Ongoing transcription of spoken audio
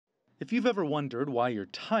If you've ever wondered why you're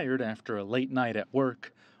tired after a late night at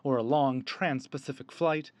work or a long trans-Pacific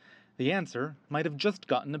flight, the answer might have just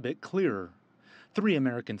gotten a bit clearer. 3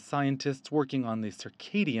 American scientists working on the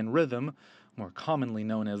circadian rhythm, more commonly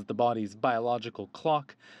known as the body's biological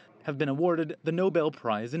clock, have been awarded the Nobel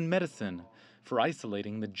Prize in Medicine for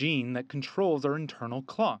isolating the gene that controls our internal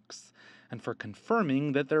clocks, and for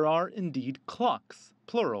confirming that there are indeed clocks,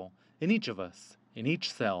 plural, in each of us, in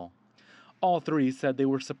each cell. All 3 said they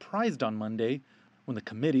were surprised on Monday when the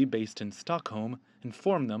committee based in Stockholm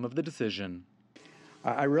informed them of the decision.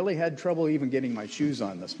 I really had trouble even getting my shoes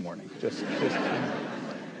on this morning.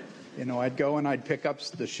 I'd go and I'd pick up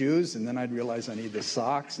the shoes, and then I'd realize I need the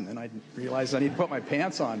socks, and then I'd realize I need to put my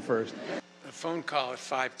pants on first. A phone call at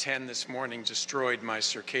 5:10 this morning destroyed my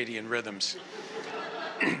circadian rhythms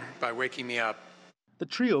by waking me up. The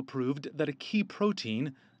trio proved that a key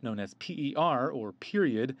protein, known as PER, or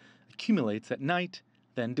period, accumulates at night,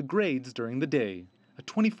 then degrades during the day, a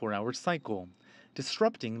 24-hour cycle.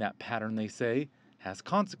 Disrupting that pattern, they say, has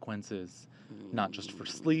consequences, not just for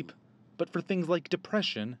sleep, but for things like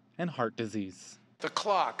depression and heart disease. The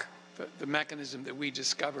clock, the mechanism that we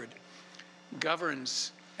discovered,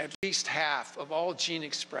 governs at least half of all gene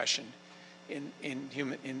expression in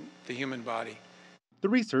the human body. The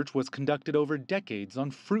research was conducted over decades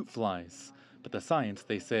on fruit flies, but the science,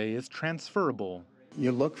 they say, is transferable.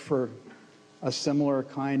 You look for a similar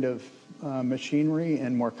kind of machinery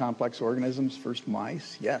in more complex organisms. First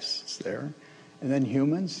mice, yes, it's there. And then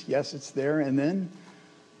humans, yes, it's there. And then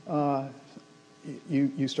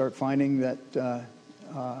you start finding that the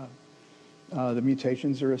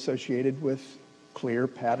mutations are associated with clear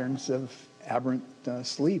patterns of aberrant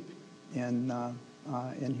sleep in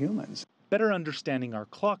humans. Better understanding our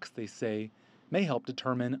clocks, they say, may help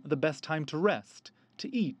determine the best time to rest, to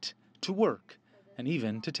eat, to work, and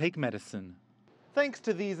even to take medicine. Thanks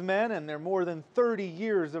to these men and their more than 30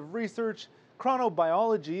 years of research,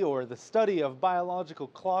 chronobiology, or the study of biological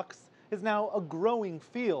clocks, is now a growing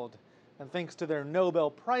field. And thanks to their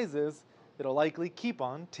Nobel Prizes, it'll likely keep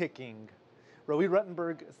on ticking. Roee,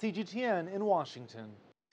 Ruttenberg, CGTN in Washington.